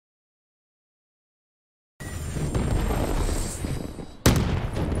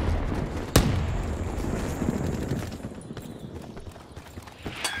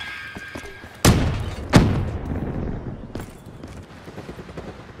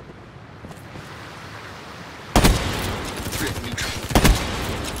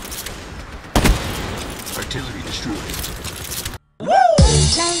Facility destroyed.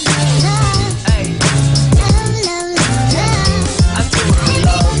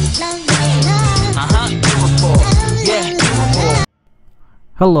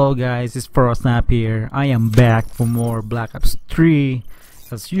 Hello guys, it's FroSnap here. I am back for more Black Ops 3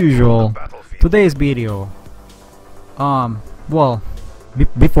 as usual. Today's video, well,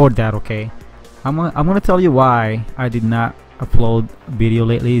 before that, okay, I'm gonna tell you why I did not upload video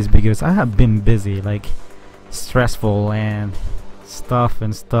lately. Is because I have been busy, like stressful and stuff.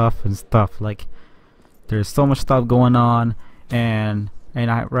 Like there's so much stuff going on, and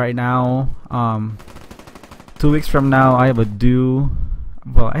right now, 2 weeks from now I have a due.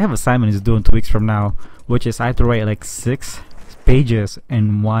 Well, I have assignment is due in 2 weeks from now, which is I have to write like 6 pages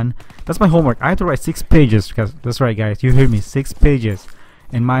in one. That's my homework. I have to write 6 pages, because that's right guys, you heard me, 6 pages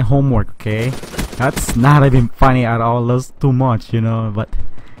in my homework. Okay, that's not even funny at all. That's too much, you know, but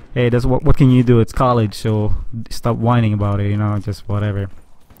hey, that's what can you do? It's college, so stop whining about it, you know, just whatever.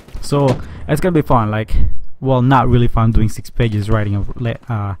 So it's gonna be fun, like, well, not really fun doing 6 pages writing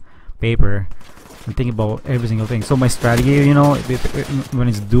a paper and think about every single thing. So my strategy, you know, when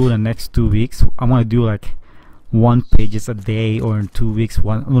it's due in the next 2 weeks, I want to do like 1 pages a day, or in 2 weeks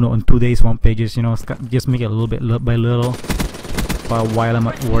in 2 days 1 pages, you know, just make it a little bit little by little while I'm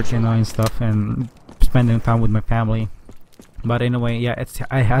at work, you know, and stuff, and spending time with my family. But anyway, yeah, it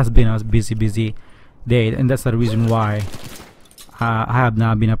has been a busy day, and that's the reason why I have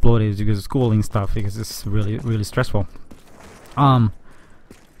not been uploaded, because of schooling stuff, because it's really stressful.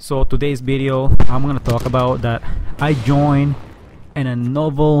 So today's video, I'm gonna talk about that I joined in a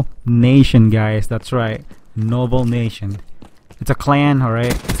Noble Nation, guys. That's right, Noble Nation. It's a clan, all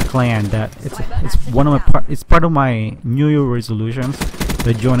right. It's a clan that it's one of my it's part of my New Year resolutions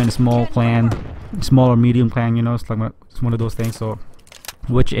to join in a small clan, small or medium clan. You know, it's like it's one of those things. So,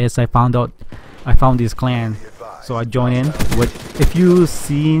 which is I found this clan, so I joined in. If you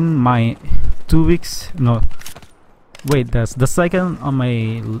seen my 2 weeks, no. Wait, that's the second on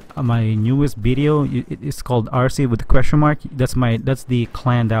my newest video. It's called RC with the question mark. That's the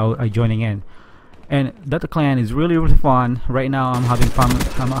clan that I'm joining in, and that clan is really fun. Right now I'm having fun.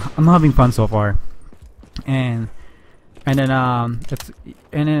 I'm having fun so far, and then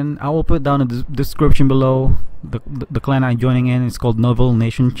I will put down in the description below the clan I'm joining in. It's called Noble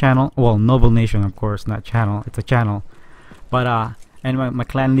Nation channel. Well, Noble Nation, of course, not channel. It's a channel, but and my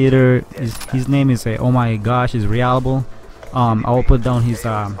clan leader his name is oh my gosh, is Reliable. I will put down his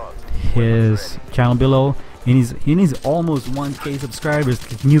channel below, and he needs almost 1K subscribers.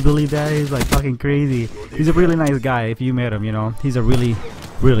 Can you believe that? He's like fucking crazy. He's a really nice guy. If you met him, you know, he's a really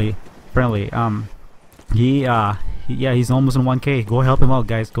friendly. Yeah, he's almost on 1K. Go help him out,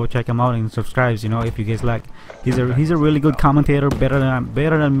 guys. Go check him out and subscribe, you know, if you guys like. He's a really good commentator, better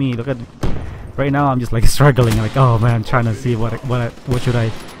than me. Look at right now, I'm just like struggling, like, oh man, trying to see what should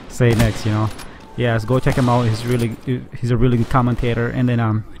I say next, you know. Yes, go check him out. He's a really good commentator. And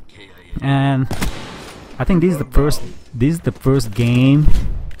then and I think this is the first game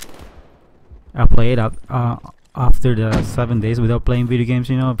I played after the 7 days without playing video games,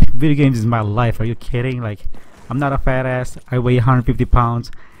 you know. Video games is my life. Are you kidding? Like, I'm not a fat ass. I weigh 150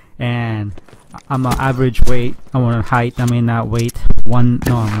 pounds, and I'm an average weight. I want height. I mean, not weight. No,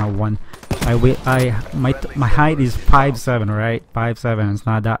 I'm not one. My height is 5'7", right? 5'7". It's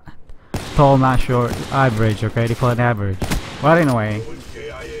not that tall, not short. Average, okay? They call it average. But anyway,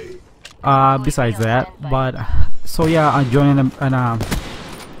 besides that, but so yeah, I joined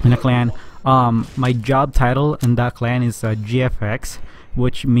in a clan. My job title in that clan is GFX,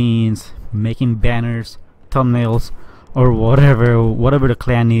 which means making banners, thumbnails, or whatever the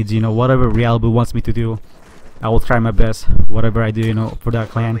clan needs, you know, whatever Reliable wants me to do. I will try my best, whatever I do, you know, for that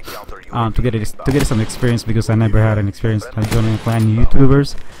clan, to get some experience, because I never had an experience joining a clan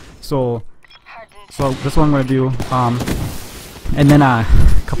YouTubers. So that's what I'm gonna do. And then a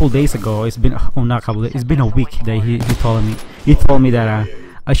couple days ago, it's been it's been a week that he told me that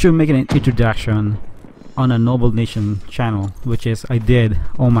I should make an introduction on a Noble Nation channel, which is I did.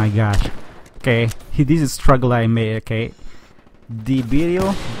 Oh my gosh. Okay, this is struggle I made. Okay, the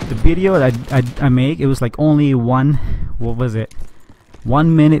video that I make, it was like only what was it,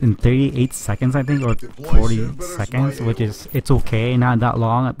 1 minute and 38 seconds, I think, or 40 seconds, which is, it's okay, not that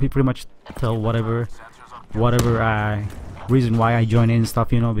long. I pretty much tell whatever reason why I joined in and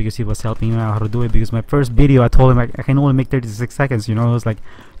stuff, you know, because he was helping me out how to do it. Because my first video, I told him I can only make 36 seconds, you know. I was like,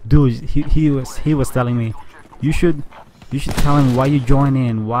 dude, he was telling me, you should tell him why you join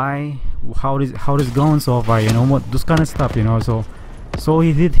in, how is going so far, you know, what those kind of stuff, you know. So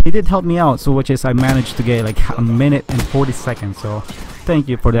he did help me out, so which is I managed to get like 1 minute and 40 seconds. So thank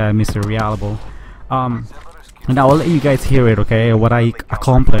you for that, Mr. Reliable. And I will let you guys hear it, okay? What I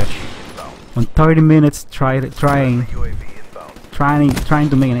accomplished on 30 minutes trying to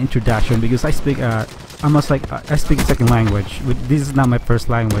make an introduction, because I speak I speak a second language. This is not my first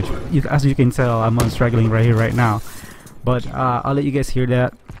language. As you can tell, I'm struggling right here right now. But I'll let you guys hear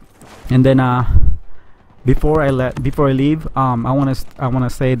that. And then before I leave, I wanna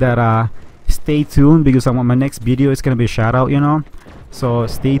say that stay tuned, because my next video is gonna be a shout out, you know. So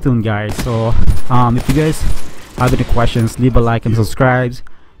stay tuned, guys. So if you guys have any questions, leave a like and subscribe,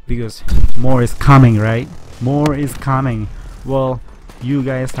 because more is coming, right? More is coming. Well, you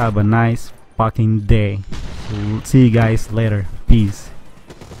guys have a nice fucking day. So see you guys later. Peace.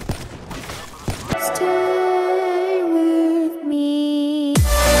 Stay with me.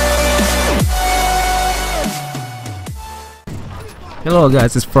 Hello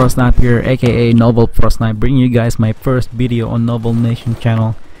guys, it's Frostknife here, aka Noble Frostknife, bringing you guys my first video on Noble Nation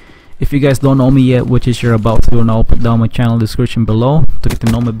channel. If you guys don't know me yet, which is you're about to, I'll put down my channel description below to get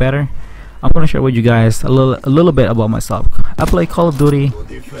to know me better. I'm gonna share with you guys a little bit about myself. I play Call of Duty.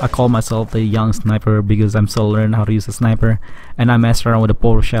 I call myself the young sniper because I'm still learning how to use a sniper, and I mess around with the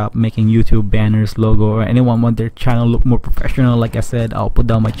Photoshop, making YouTube banners, logo, or anyone want their channel look more professional. Like I said, I'll put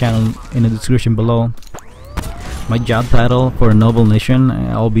down my channel in the description below. My job title for Noble Nation,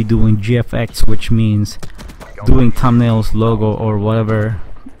 I'll be doing GFX, which means doing thumbnails, logo, or whatever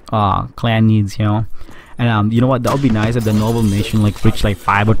clan needs, you know. And you know what, that would be nice if the Noble Nation like reach like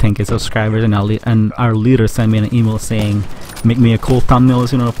 5 or 10k subscribers, and our leader send me an email saying make me a cool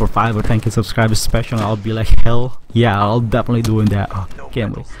thumbnails, you know, for 5 or 10k subscribers special. I'll be like, hell yeah, I'll definitely doing that. Oh,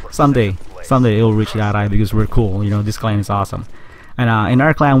 can't wait. Someday it'll reach that high, because we're cool, you know. This clan is awesome. And in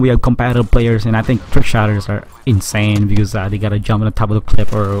our clan we have competitive players, and I think trick shotters are insane, because they gotta jump on the top of the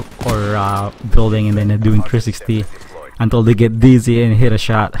cliff or building, and then they're doing 360 until they get dizzy and hit a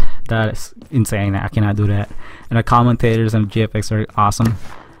shot. That is insane. I cannot do that. And the commentators and GFX are awesome.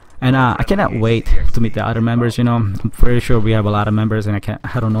 And I cannot wait to meet the other members, you know. I'm pretty sure we have a lot of members, and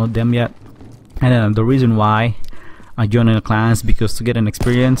I don't know them yet. And the reason why I joined in a clan is because to get an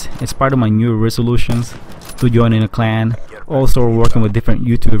experience. It's part of my new resolutions to join in a clan. Also working with different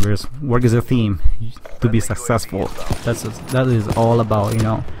YouTubers, work as a team to be successful. That is all about, you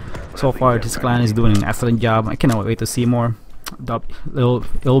know. So far this clan is doing an excellent job. I cannot wait to see more.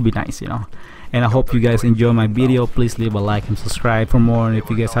 It'll be nice, you know. And I hope you guys enjoy my video. Please leave a like and subscribe for more, and if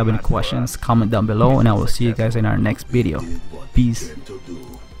you guys have any questions, comment down below, and I will see you guys in our next video. Peace.